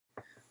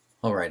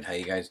Alright, how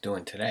you guys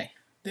doing today?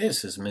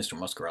 This is Mr.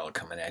 Muscarella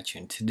coming at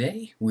you, and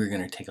today we're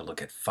going to take a look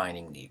at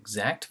finding the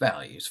exact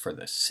values for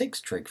the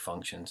 6 trig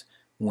functions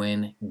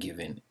when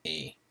given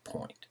a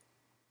point.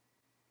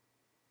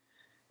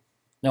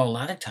 Now, a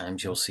lot of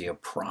times you'll see a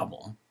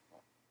problem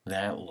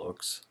that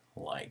looks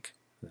like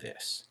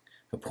this.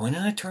 The point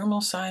on the terminal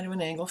side of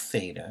an angle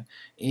theta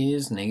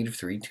is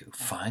 -3, 2.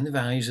 Find the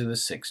values of the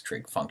 6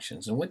 trig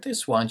functions. And what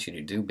this wants you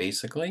to do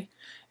basically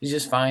is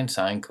just find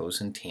sine,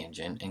 cosine,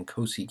 tangent, and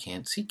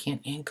cosecant,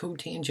 secant, and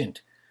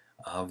cotangent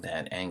of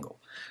that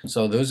angle.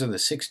 So those are the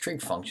 6 trig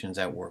functions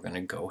that we're going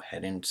to go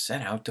ahead and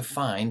set out to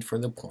find for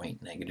the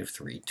point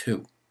 -3,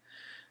 2.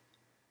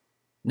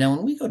 Now,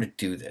 when we go to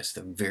do this,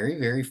 the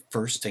very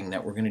first thing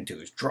that we're going to do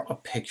is draw a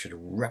picture to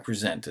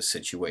represent the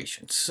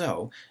situation.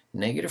 So,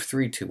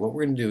 -3, 2, what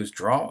we're going to do is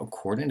draw a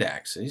coordinate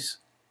axis,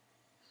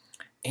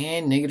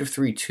 and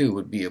 -3, 2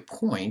 would be a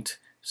point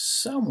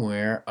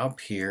somewhere up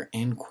here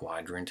in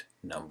quadrant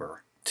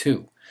number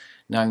 2.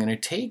 Now, I'm going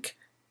to take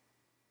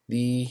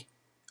the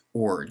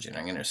origin.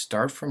 I'm going to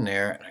start from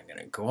there, and I'm going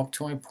to go up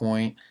to my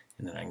point,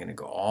 and then I'm going to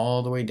go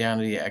all the way down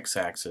to the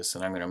x-axis,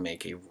 and I'm going to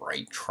make a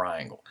right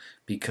triangle.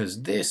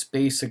 Because this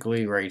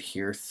basically right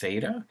here,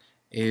 theta,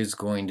 is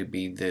going to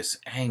be this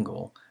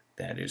angle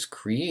that is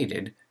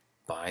created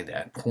by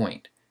that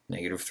point,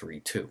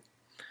 -3, 2.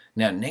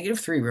 Now,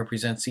 -3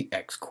 represents the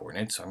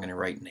x-coordinate, so I'm going to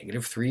write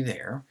 -3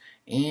 there,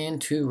 and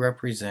 2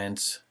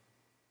 represents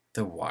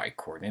the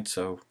y-coordinate,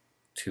 so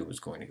 2 is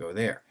going to go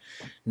there.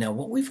 Now,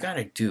 what we've got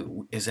to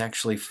do is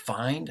actually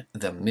find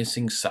the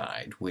missing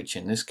side, which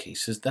in this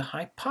case is the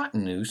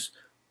hypotenuse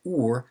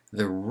or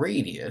the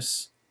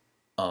radius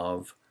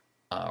of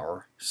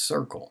our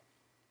circle.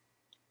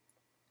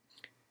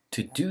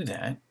 To do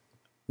that,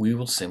 we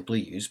will simply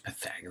use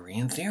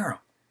Pythagorean theorem.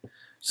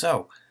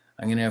 So,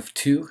 I'm going to have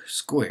 2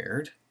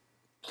 squared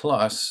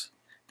plus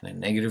and then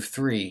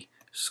 -3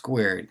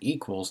 squared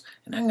equals,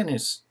 and I'm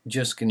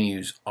just going to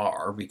use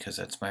r because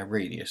that's my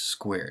radius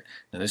squared.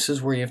 Now this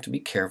is where you have to be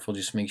careful.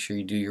 Just make sure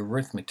you do your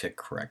arithmetic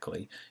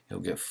correctly.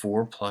 You'll get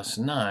 4 plus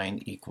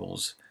 9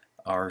 equals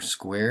r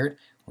squared.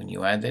 When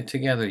you add that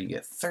together, you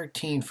get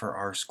 13 for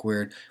r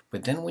squared.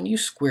 But then when you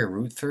square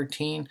root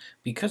 13,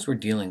 because we're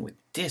dealing with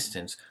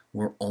distance,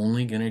 we're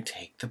only going to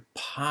take the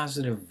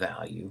positive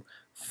value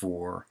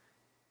for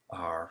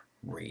our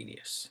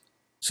radius.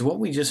 So what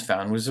we just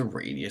found was a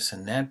radius,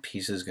 and that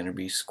piece is going to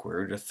be square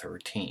root of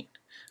 13.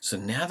 So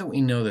now that we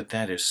know that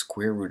that is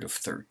square root of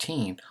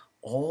 13,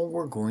 all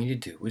we're going to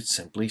do is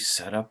simply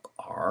set up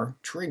our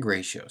trig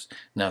ratios.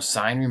 Now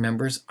sine,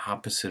 remember, is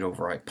opposite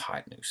over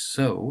hypotenuse,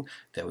 so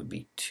that would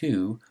be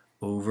 2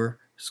 over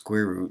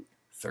square root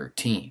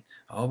 13.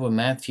 Oh, but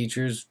math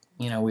teachers,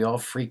 we all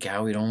freak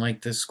out. We don't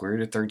like this square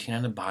root of 13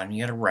 on the bottom.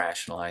 You got to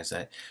rationalize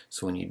that.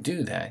 So when you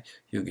do that,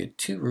 you'll get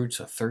 2 roots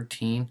of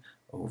 13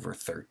 over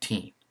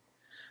 13.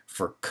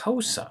 For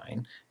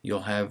cosine,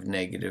 you'll have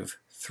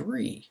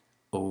 -3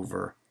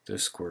 over the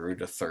square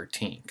root of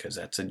 13 because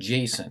that's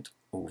adjacent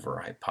over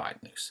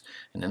hypotenuse.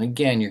 And then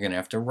again, you're going to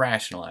have to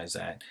rationalize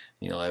that.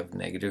 You'll have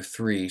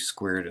 -3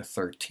 square root of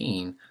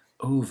 13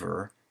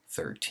 over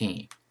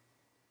 13.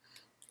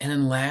 And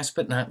then last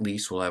but not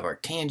least, we'll have our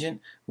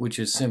tangent, which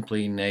is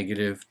simply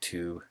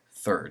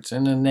 -2/3.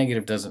 And the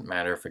negative doesn't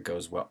matter if it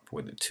goes up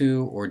with a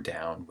 2 or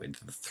down with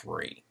the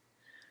 3.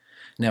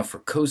 Now for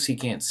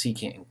cosecant,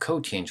 secant, and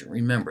cotangent,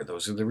 remember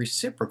those are the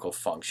reciprocal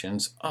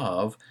functions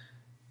of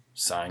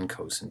sine,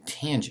 cosine,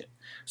 tangent.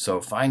 So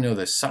if I know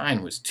the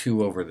sine was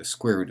 2 over the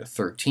square root of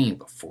 13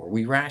 before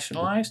we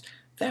rationalized,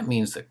 that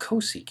means the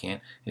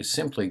cosecant is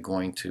simply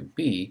going to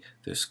be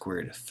the square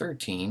root of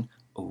 13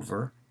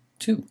 over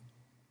 2.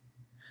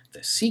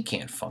 The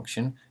secant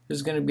function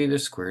is going to be the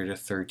square root of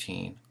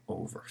 13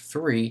 over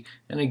 3,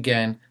 and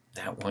again,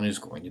 that one is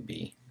going to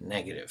be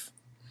negative.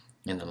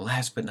 And then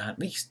last but not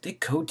least, the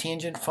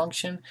cotangent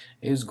function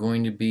is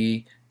going to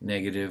be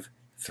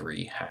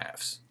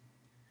 -3/2.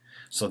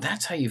 So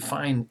that's how you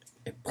find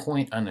a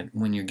point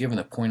when you're given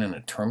a point on the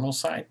terminal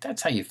side,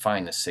 that's how you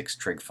find the 6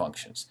 trig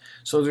functions.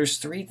 So there's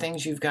 3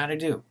 things you've got to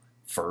do.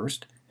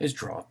 First is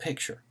draw a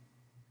picture.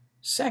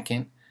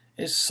 Second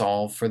is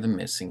solve for the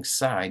missing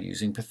side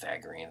using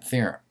Pythagorean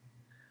theorem.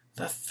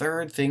 The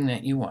third thing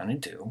that you want to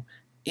do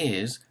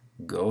is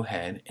go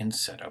ahead and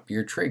set up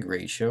your trig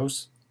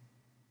ratios.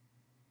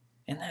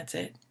 And that's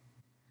it.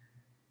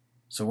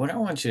 So what I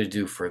want you to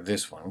do for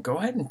this one, go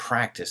ahead and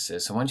practice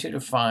this. I want you to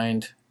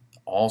find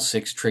all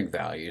 6 trig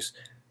values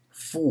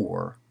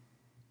for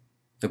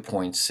the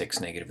point 6,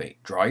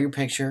 -8. Draw your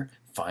picture,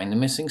 find the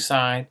missing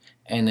side,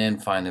 and then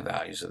find the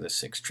values of the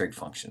 6 trig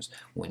functions.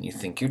 When you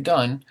think you're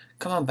done,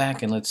 come on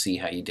back and let's see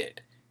how you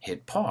did.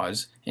 Hit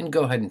pause and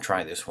go ahead and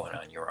try this one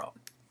on your own.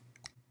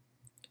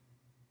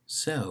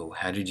 So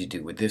how did you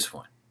do with this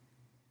one?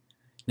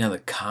 Now the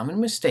common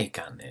mistake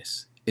on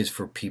this is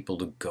for people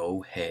to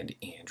go ahead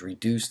and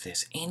reduce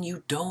this, and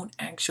you don't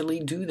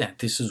actually do that.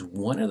 This is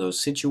one of those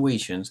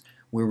situations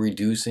where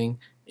reducing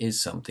is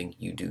something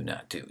you do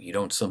not do. You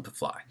don't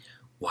simplify.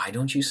 Why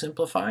don't you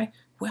simplify?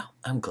 Well,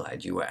 I'm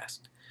glad you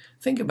asked.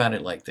 Think about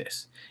it like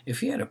this.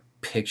 If you had a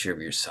picture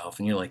of yourself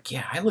and you're like,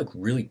 yeah, I look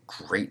really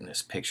great in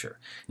this picture.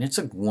 And it's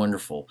a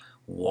wonderful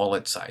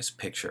wallet-sized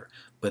picture.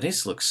 But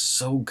this looks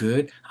so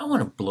good, I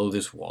want to blow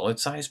this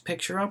wallet-sized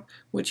picture up,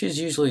 which is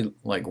usually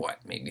like what,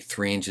 maybe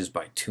 3 inches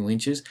by 2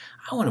 inches.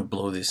 I want to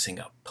blow this thing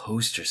up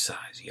poster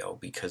size, yo,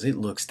 because it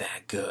looks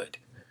that good.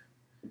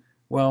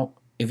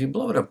 Well, if you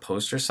blow it up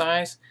poster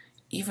size,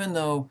 even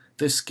though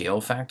the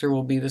scale factor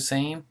will be the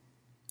same,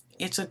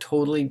 it's a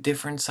totally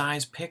different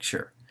size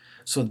picture.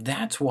 So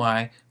that's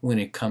why when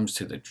it comes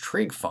to the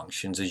trig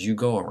functions, as you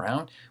go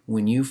around,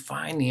 when you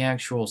find the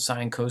actual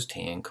sine, cos,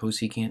 tan,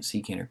 cosecant,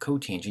 secant, or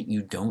cotangent,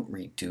 you don't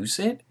reduce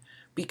it,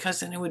 because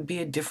then it would be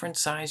a different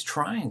size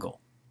triangle.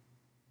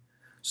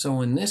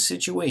 So in this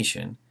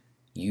situation,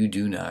 you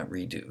do not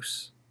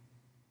reduce.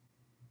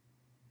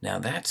 Now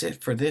that's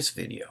it for this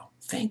video.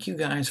 Thank you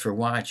guys for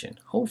watching.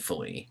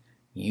 Hopefully,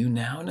 you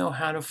now know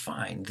how to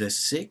find the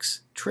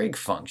 6 trig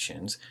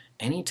functions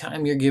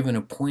anytime you're given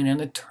a point on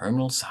the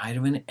terminal side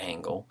of an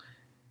angle.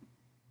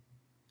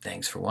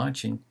 Thanks for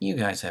watching. You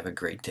guys have a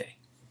great day.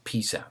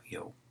 Peace out,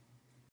 yo.